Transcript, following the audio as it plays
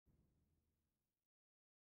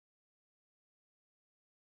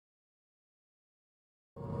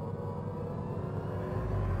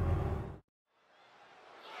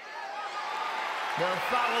The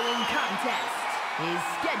following contest is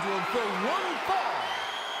scheduled for one fall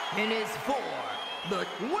and is for the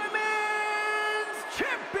Women's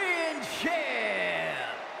Championship.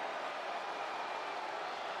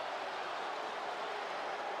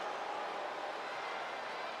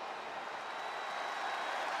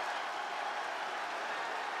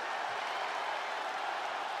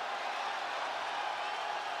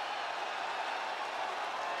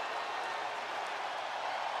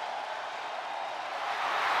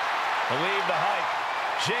 Believe the hype.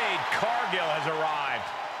 Jade Cargill has arrived.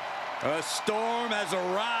 A storm has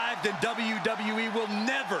arrived and WWE will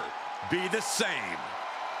never be the same.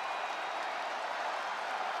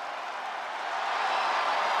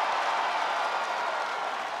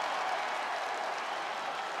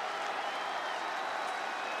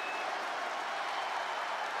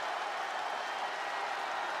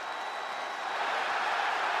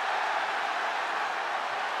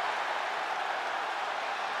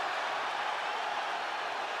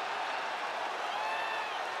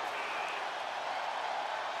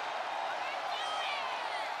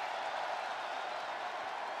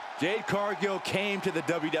 Jade Cargill came to the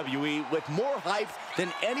WWE with more hype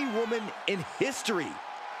than any woman in history.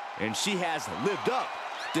 And she has lived up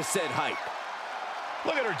to said hype.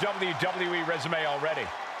 Look at her WWE resume already.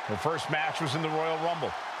 Her first match was in the Royal Rumble.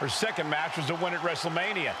 Her second match was a win at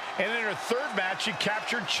WrestleMania. And in her third match, she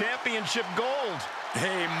captured championship gold.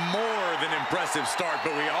 A more than impressive start,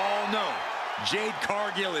 but we all know Jade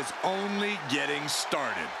Cargill is only getting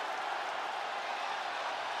started.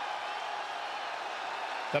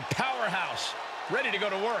 The powerhouse, ready to go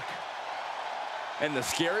to work. And the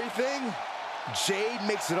scary thing, Jade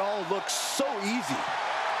makes it all look so easy.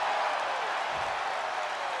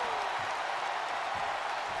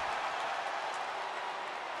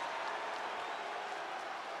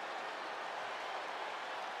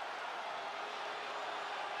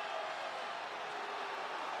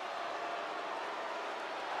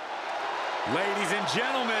 Ladies and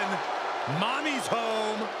gentlemen, mommy's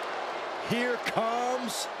home. Here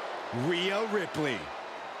comes Rhea Ripley.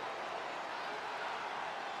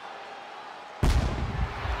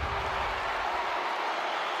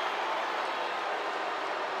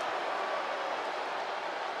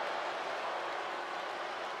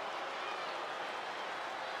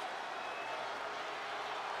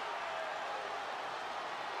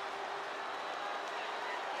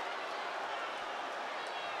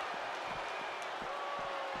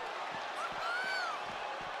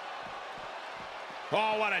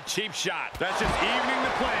 Oh, what a cheap shot. That's just evening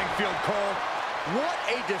the playing field, Cole. What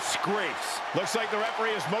a disgrace. Looks like the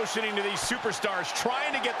referee is motioning to these superstars,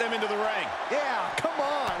 trying to get them into the ring. Yeah, come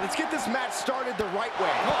on. Let's get this match started the right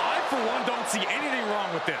way. Well, I, for one, don't see anything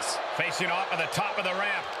wrong with this. Facing off at the top of the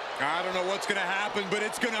ramp. I don't know what's going to happen, but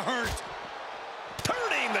it's going to hurt.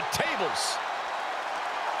 Turning the tables.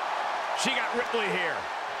 She got Ripley here.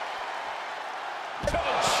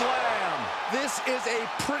 Toe slam. This is a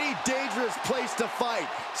pretty dangerous place to fight.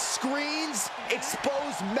 Screens,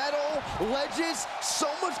 exposed metal, ledges, so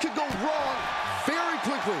much could go wrong very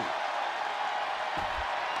quickly.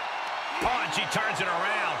 Oh, and she turns it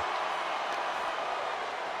around.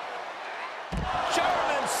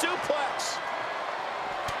 German suplex.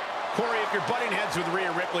 Corey, if you're butting heads with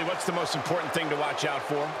Rhea Ripley, what's the most important thing to watch out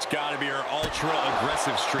for? It's got to be her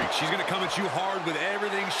ultra-aggressive streak. She's going to come at you hard with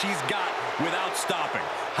everything she's got without stopping.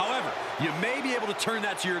 However, you may be able to turn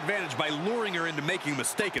that to your advantage by luring her into making a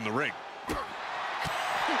mistake in the ring.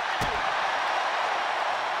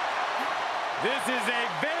 This is a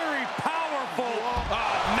very powerful...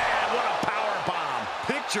 Oh, man, what a power bomb.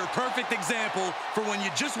 Picture-perfect example for when you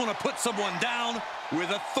just want to put someone down with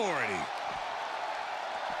authority.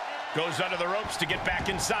 Goes under the ropes to get back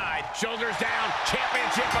inside. Shoulders down.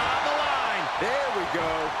 Championship on the line. There we go.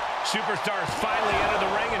 Superstars finally enter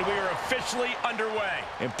the ring, and we are officially underway.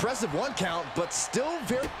 Impressive one count, but still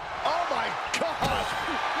very... Oh, my gosh.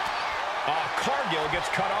 Cargill gets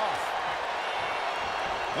cut off.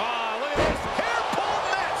 Oh, look at this. Hair pull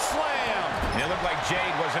mat slam. And it looked like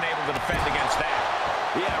Jade wasn't able to defend against that.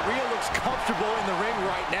 Yeah, Rhea looks comfortable in the ring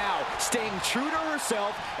right now, staying true to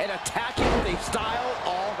herself and attacking with a style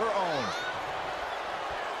all her own.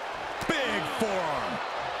 Big forearm.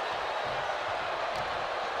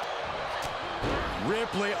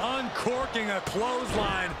 Ripley uncorking a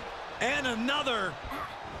clothesline and another.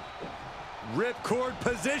 Ripcord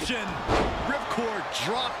position. Ripcord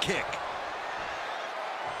drop kick.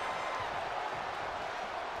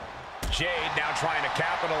 Jade now trying to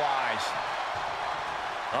capitalize.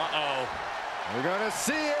 Uh-oh. We're gonna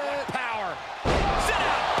see it. Power. Sit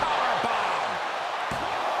out. Power bomb.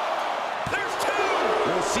 There's two.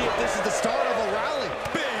 The see if this is the start of a rally.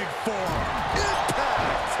 Big forearm.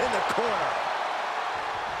 Impact in the corner.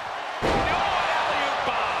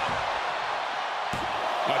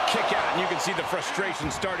 A kick out, and you can see the frustration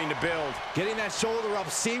starting to build. Getting that shoulder up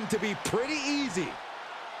seemed to be pretty easy.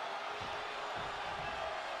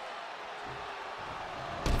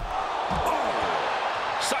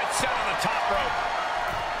 Sights set on the top rope.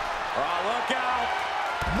 Oh, look out.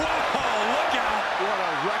 Whoa, look out. What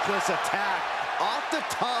a reckless attack. Off the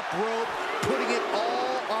top rope, putting it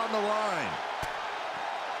all on the line.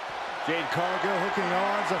 Jade Cargill hooking the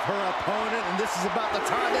arms of her opponent, and this is about the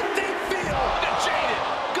time that they feel. Jaded.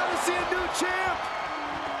 Gonna see a new champ.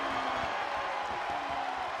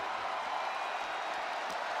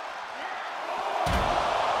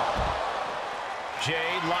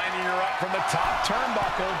 Jade lining her up from the top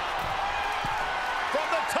turnbuckle. From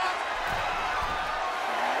the top.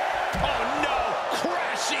 Oh, no.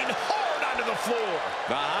 Crashing hard onto the floor.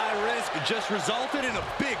 The high risk just resulted in a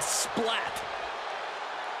big splat.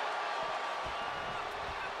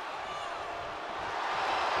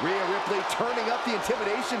 Rhea Ripley turning up the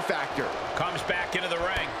intimidation factor. Comes back into the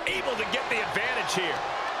ring. Able to get the advantage here.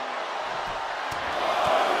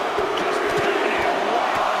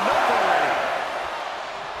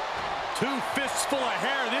 Two fists full of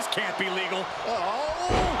hair. This can't be legal. Oh,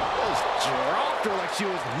 just dropped her like she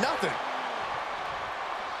was nothing.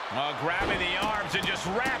 Grabbing the arms and just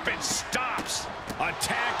rapid stops.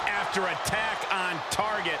 Attack after attack on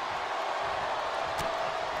target.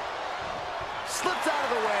 Slips out of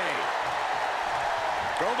the way.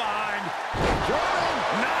 Go behind. German.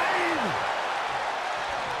 9.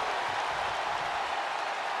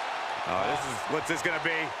 Oh, what's this gonna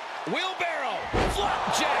be? Wheelbarrow.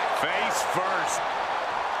 Flapjack. Face first.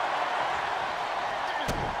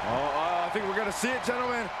 Oh, I think we're gonna see it,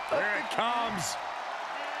 gentlemen. Here it comes.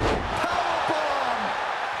 Powerbomb.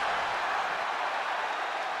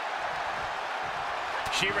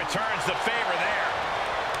 She returns the favor there.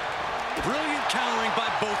 Brilliant countering by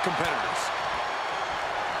both competitors.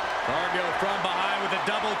 Cargill from behind with a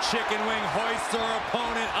double chicken wing hoists her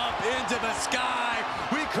opponent up into the sky.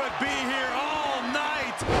 We could be here all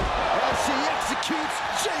night. As she executes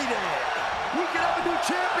Jade. We can have a new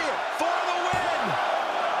champion for the win.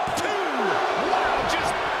 2. Wow,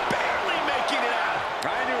 just barely making it out.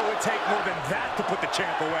 I knew it would take more than that to put the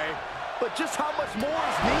champ away. But just how much more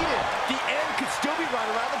is needed? The end could still be right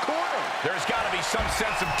around the corner. There's got to be some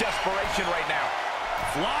sense of desperation right now.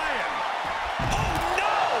 Flying. Oh,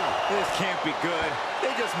 no! This can't be good.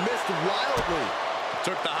 They just missed wildly.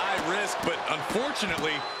 Took the high risk, but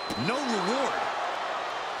unfortunately, no reward.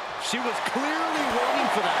 She was clearly waiting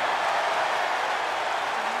for that.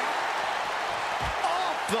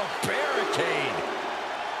 Off the barricade.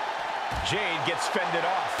 Jade gets fended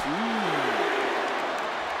off.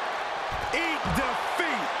 Eat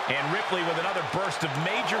defeat. And Ripley with another burst of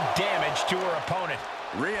major damage to her opponent.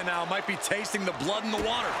 Rhea now might be tasting the blood in the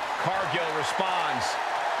water. Cargill responds.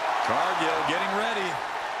 Cargill getting ready.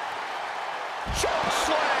 Choke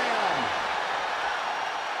slam.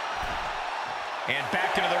 And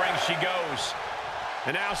back into the ring she goes.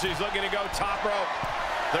 And now she's looking to go top rope.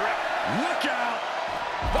 Look out.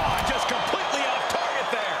 Oh, just completely off target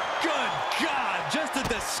there. Good God. Just a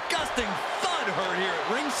disgusting thud heard here at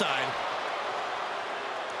ringside.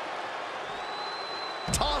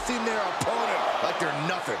 Tossing their opponent like they're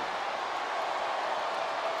nothing.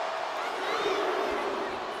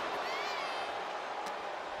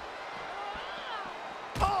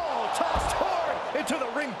 Oh, tossed hard into the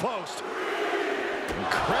ring post.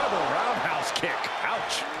 Incredible roundhouse kick.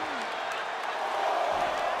 Ouch.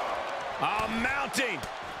 Mounting.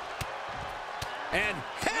 And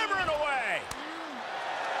hammering away.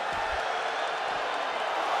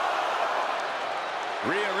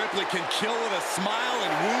 Rhea Ripley can kill with a smile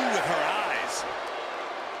and wound with her eyes.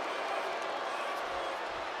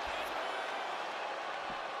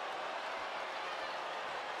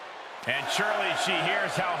 And surely she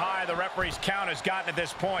hears how high the referee's count has gotten at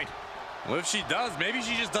this point. Well, if she does, maybe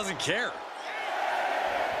she just doesn't care.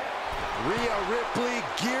 Rhea Ripley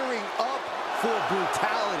gearing up for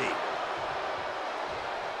brutality.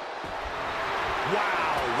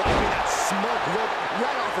 Wow, wiping that smoke look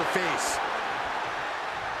right off her face.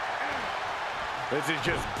 This is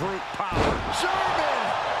just brute power. German!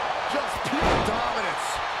 Just pure dominance.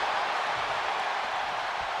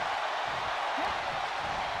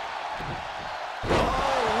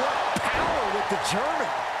 Oh, what power with the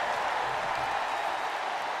German.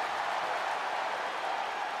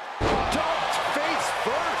 Dumped face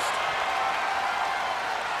first.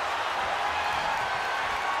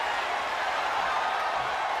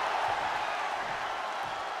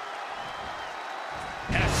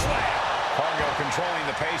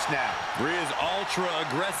 pace now. Rhea's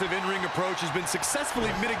ultra-aggressive in-ring approach has been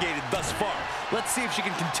successfully mitigated thus far. Let's see if she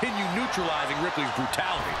can continue neutralizing Ripley's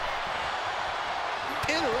brutality.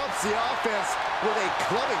 Interrupts the offense with a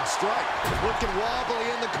clubbing strike. Looking wobbly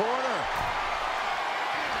in the corner.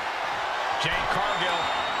 Jade Cargill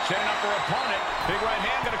setting up her opponent. Big right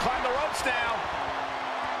hand going to climb the ropes now.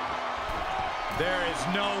 There is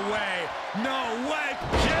no way.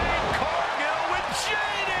 Jade Cargill with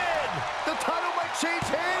Jaded. The title might change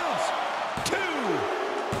hands. 2.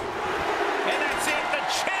 And that's it. The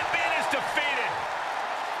champion is defeated.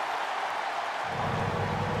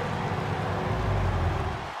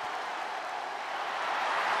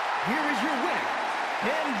 Here is your winner,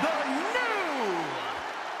 and the new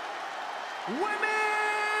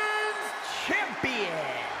Women's Champion,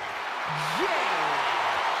 Jade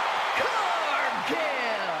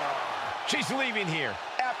Cargill. She's leaving here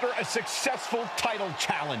after a successful title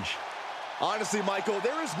challenge. Honestly, Michael,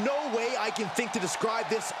 there is no way I can think to describe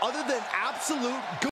this other than absolute